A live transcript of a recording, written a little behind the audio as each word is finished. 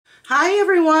Hi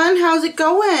everyone, how's it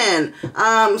going?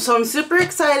 So I'm super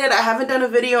excited. I haven't done a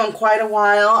video in quite a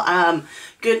while.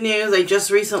 Good news, I just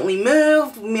recently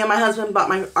moved. Me and my husband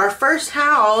bought our first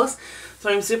house, so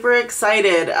I'm super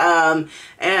excited.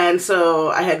 And so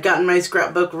I had gotten my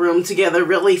scrapbook room together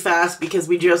really fast because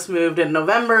we just moved in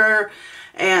November.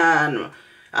 And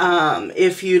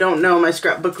if you don't know, my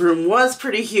scrapbook room was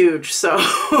pretty huge,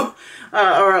 so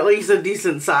or at least a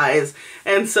decent size,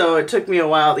 and so it took me a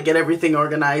while to get everything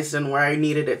organized and where I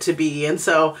needed it to be. And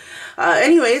so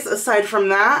anyways, aside from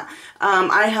that,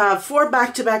 I have 4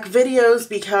 back-to-back videos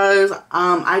because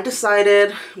I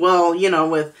decided, well, you know,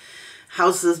 with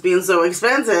houses being so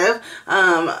expensive,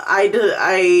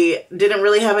 I didn't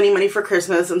really have any money for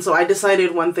Christmas, and so I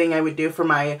decided one thing I would do for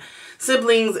my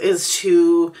siblings is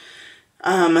to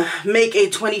make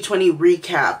a 2020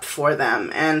 recap for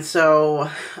them. And so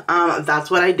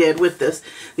that's what I did with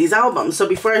these albums. So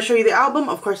before I show you the album,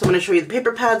 of course I'm going to show you the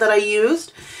paper pad that I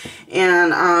used.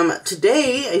 And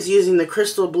today is using the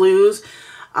Crystal Blues.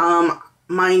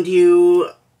 Mind you,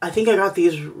 I think I got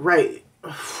these right,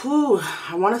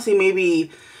 I want to say maybe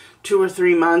 2 or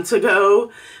 3 months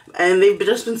ago, and they've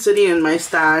just been sitting in my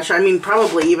stash. I mean,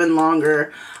 probably even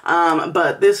longer.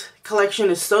 But this collection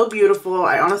is so beautiful.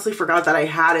 I honestly forgot that I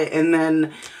had it, and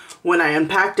then when I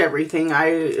unpacked everything,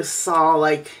 I saw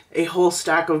like a whole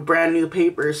stack of brand new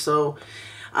papers. So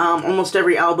almost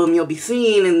every album you'll be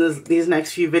seeing in these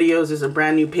next few videos is a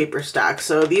brand new paper stack.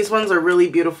 So these ones are really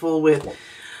beautiful with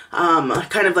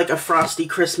kind of like a frosty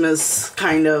Christmas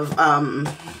kind of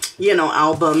you know,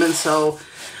 album. And so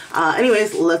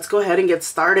anyways, let's go ahead and get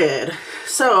started.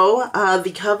 So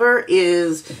the cover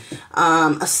is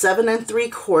a 7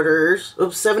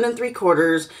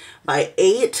 3/4 by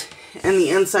 8, and the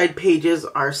inside pages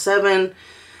are 7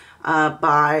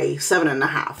 by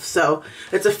 7.5. So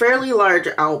it's a fairly large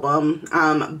album,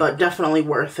 but definitely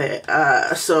worth it.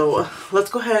 So let's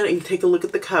go ahead and take a look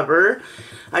at the cover.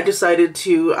 I decided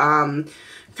to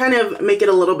kind of make it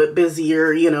a little bit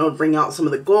busier, you know, bring out some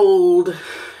of the gold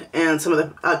and some of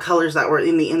the colors that were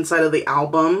in the inside of the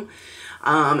album.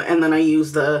 And then I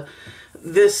used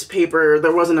this paper.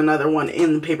 There wasn't another one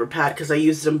in the paper pad because I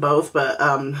used them both, but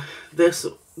this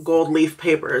gold leaf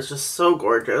paper is just so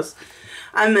gorgeous.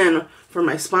 And then for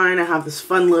my spine, I have this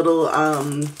fun little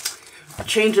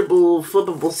changeable,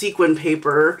 flippable sequin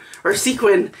paper, or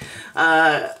sequin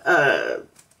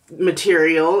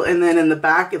material. And then in the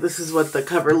back, this is what the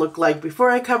cover looked like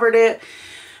before I covered it,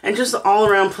 and just all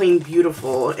around plain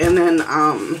beautiful. And then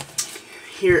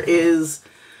here is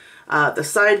the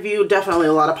side view. Definitely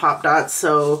a lot of pop dots.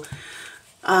 So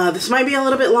this might be a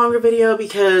little bit longer video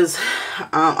because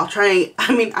I'll try,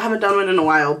 I mean, I haven't done one in a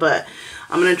while, but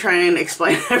I'm going to try and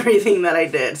explain everything that I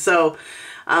did. So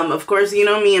of course, you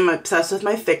know me, I'm obsessed with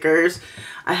my thickers.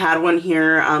 I had one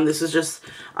here. This is just,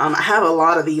 I have a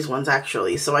lot of these ones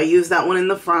actually. So I used that one in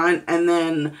the front, and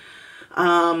then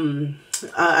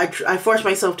I forced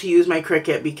myself to use my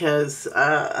Cricut because,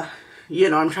 you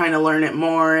know, I'm trying to learn it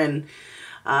more and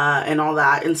all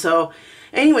that. And so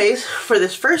anyways, for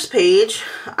this first page,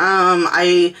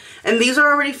 and these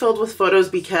are already filled with photos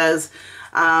because,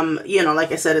 you know,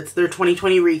 like I said, it's their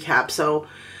 2020 recap. So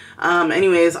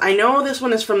anyways, I know this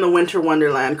one is from the Winter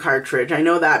Wonderland cartridge. I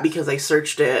know that because I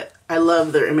searched it. I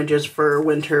love their images for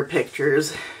winter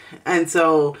pictures. And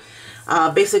so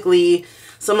basically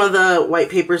some of the white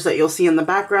papers that you'll see in the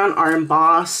background are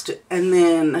embossed. And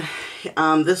then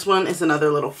this one is another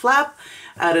little flap.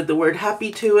 Added the word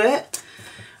happy to it.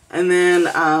 And then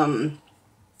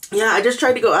yeah, I just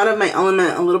tried to go out of my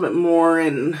element a little bit more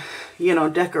and, you know,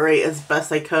 decorate as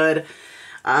best I could.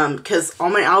 Because all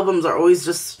my albums are always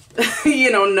just,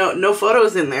 you know, no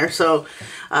photos in there. So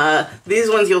these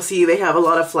ones you'll see, they have a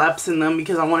lot of flaps in them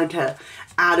because I wanted to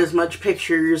add as much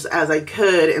pictures as I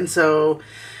could. And so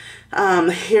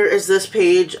here is this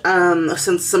page.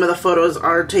 Since some of the photos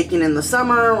are taken in the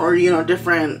summer, or, you know,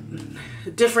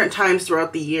 different times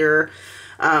throughout the year,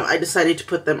 I decided to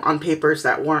put them on papers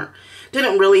that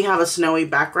didn't really have a snowy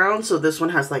background. So this one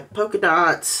has like polka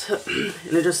dots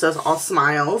and it just says all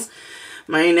smiles.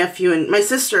 My nephew and my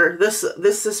sister,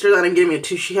 this sister that I'm giving it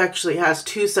to, she actually has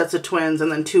 2 sets of twins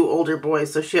and then 2 older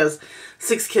boys. So she has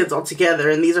 6 kids altogether,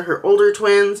 and these are her older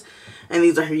twins and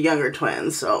these are her younger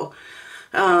twins. So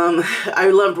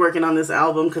I loved working on this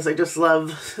album because I just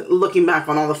love looking back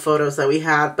on all the photos that we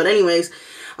had. But anyways,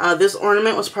 this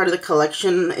ornament was part of the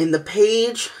collection in the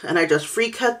page, and I just free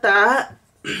cut that.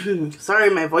 Sorry,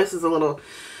 my voice is a little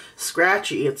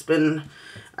scratchy.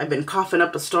 I've been coughing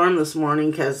up a storm this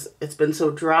morning because it's been so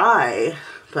dry.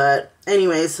 But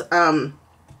anyways,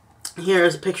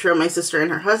 here's a picture of my sister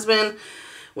and her husband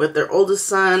with their oldest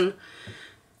son.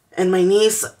 and my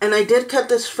niece. And I did cut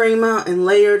this frame out and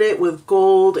layered it with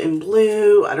gold and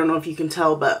blue. I don't know if you can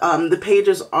tell, but the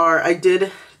pages are, I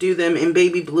did do them in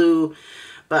baby blue,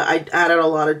 but I added a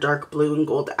lot of dark blue and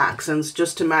gold accents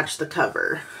just to match the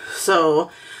cover. So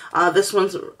this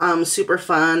one's super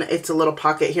fun. It's a little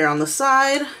pocket here on the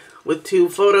side with 2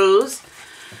 photos.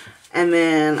 And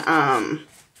then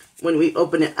when we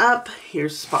open it up,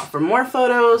 here's a spot for more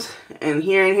photos, and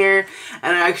here.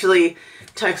 And I actually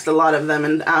text a lot of them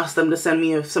and asked them to send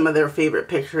me some of their favorite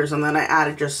pictures, and then I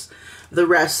added just the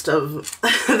rest of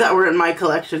that were in my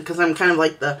collection, because I'm kind of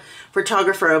like the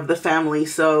photographer of the family.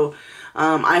 So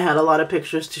I had a lot of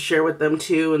pictures to share with them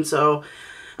too. And so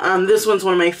this one's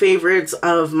one of my favorites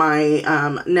of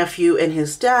my nephew and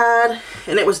his dad,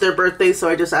 and it was their birthday, so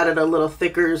I just added a little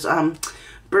Thickers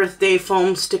birthday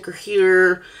foam sticker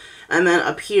here. And then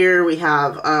up here we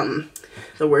have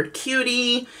the word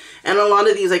cutie, and a lot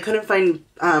of these I couldn't find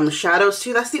shadows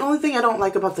to. That's the only thing I don't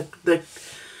like about the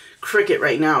Cricut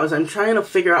right now, is I'm trying to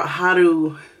figure out how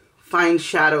to find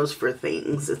shadows for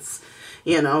things. It's,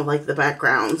 you know, like the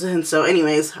backgrounds. And so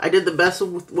anyways, I did the best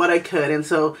with what I could. And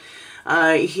so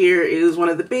here is one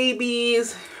of the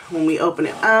babies. When we open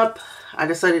it up, I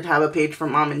decided to have a page for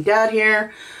mom and dad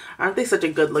here. Aren't they such a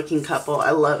good looking couple?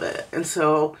 I love it. And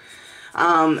so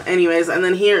anyways, and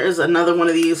then here is another one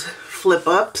of these flip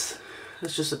ups.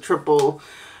 It's just a triple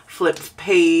flip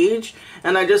page,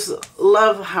 and I just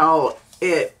love how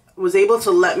it was able to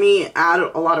let me add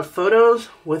a lot of photos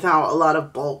without a lot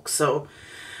of bulk. So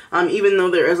even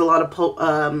though there is a lot of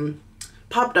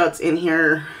pop dots in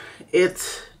here,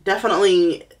 it's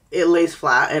definitely, it lays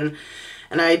flat, and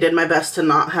I did my best to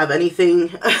not have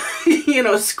anything you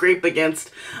know, scrape against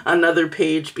another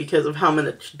page because of how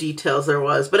much details there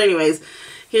was. But anyways,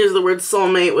 here's the word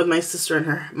soulmate with my sister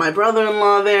and my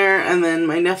brother-in-law there. And then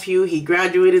my nephew, he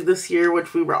graduated this year,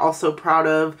 which we were also proud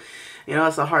of. You know,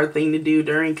 it's a hard thing to do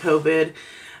during COVID.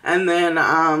 And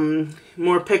then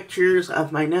more pictures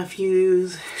of my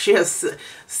nephews. She has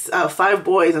 5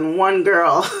 boys and 1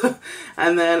 girl.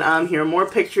 And then here are more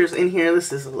pictures in here.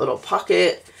 This is a little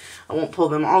pocket. I won't pull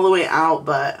them all the way out,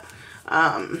 but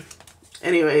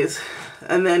anyways.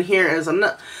 And then here is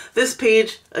another. This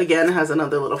page again has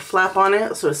another little flap on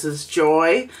it. So this is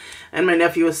Joy, and my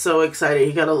nephew was so excited.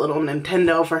 He got a little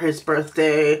Nintendo for his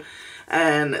birthday,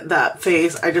 and that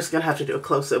face, I just gonna have to do a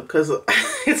close-up because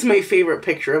it's my favorite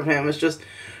picture of him. It's just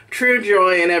true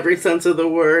joy in every sense of the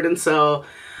word. And so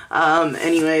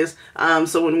anyways,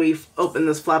 so when we open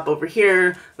this flap over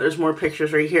here, there's more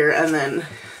pictures right here. And then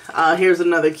here's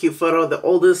another cute photo of the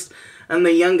oldest and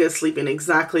the youngest sleeping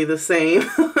exactly the same.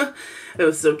 It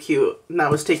was so cute. And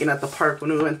that was taken at the park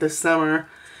when we went this summer.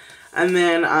 And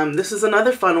then this is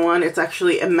another fun one. It's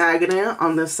actually a magnet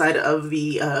on this side of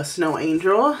the snow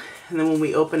angel. And then when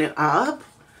we open it up,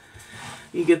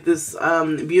 you get this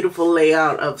beautiful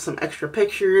layout of some extra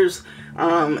pictures.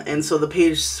 And so the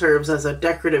page serves as a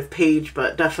decorative page,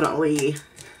 but definitely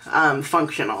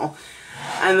functional.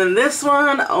 And then this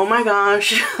one, oh my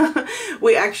gosh,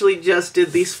 we actually just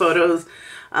did these photos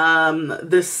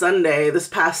this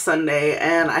past Sunday,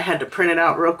 and I had to print it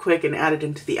out real quick and add it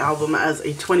into the album as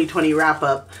a 2020 wrap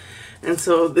up. And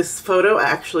so this photo I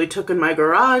actually took in my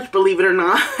garage, believe it or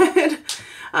not.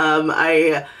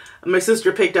 My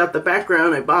sister picked out the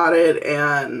background, I bought it,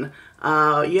 and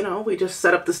you know, we just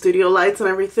set up the studio lights and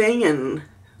everything, and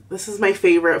this is my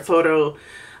favorite photo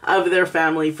of their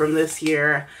family from this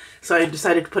year. So I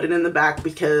decided to put it in the back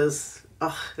because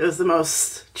it was the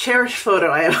most cherished photo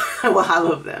I will have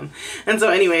of them. And so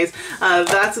anyways,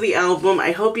 that's the album.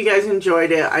 I hope you guys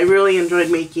enjoyed it. I really enjoyed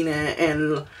making it,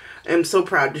 and I'm so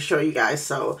proud to show you guys.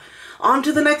 So on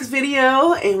to the next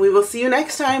video, and we will see you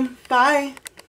next time. Bye!